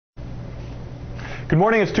Good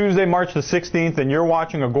morning, it's Tuesday, March the 16th, and you're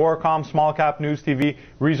watching AGORACOM Small Cap News TV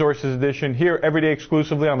Resources Edition here every day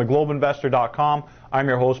exclusively on theglobeinvestor.com. I'm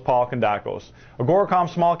your host, Paul Kondakos.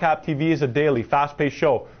 AGORACOM Small Cap TV is a daily, fast-paced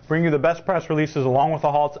show bringing you the best press releases along with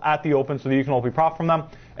the halts at the open so that you can hopefully profit from them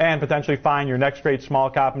and potentially find your next great small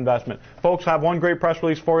cap investment. Folks, I have one great press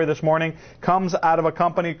release for you this morning. Comes out of a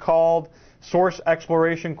company called Source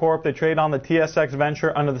Exploration Corp. They trade on the TSX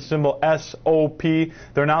Venture under the symbol SOP.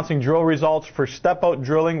 They're announcing drill results for step-out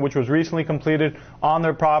drilling, which was recently completed on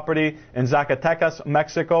their property in Zacatecas,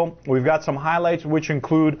 Mexico. We've got some highlights, which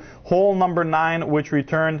include hole number 9, which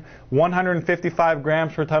returned 155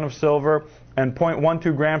 grams per ton of silver and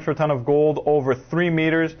 0.12 grams per ton of gold over 3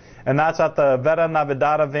 meters, and that's at the Vera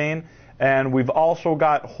Navidad vein. And we've also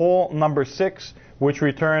got hole number 6, which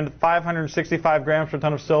returned 565 grams per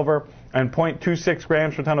ton of silver and 0.26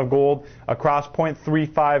 grams per ton of gold across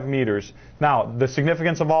 0.35 meters. Now, the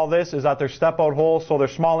significance of all this is that they're step-out holes, so they're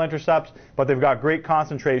small intercepts, but they've got great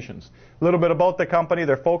concentrations. A little bit about the company.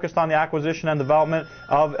 They're focused on the acquisition and development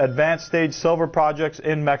of advanced stage silver projects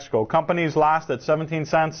in Mexico. Companies last at 17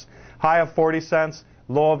 cents, high of 40 cents,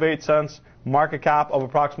 low of 8 cents, market cap of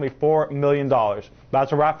approximately $4 million.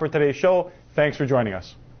 That's a wrap for today's show. Thanks for joining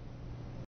us.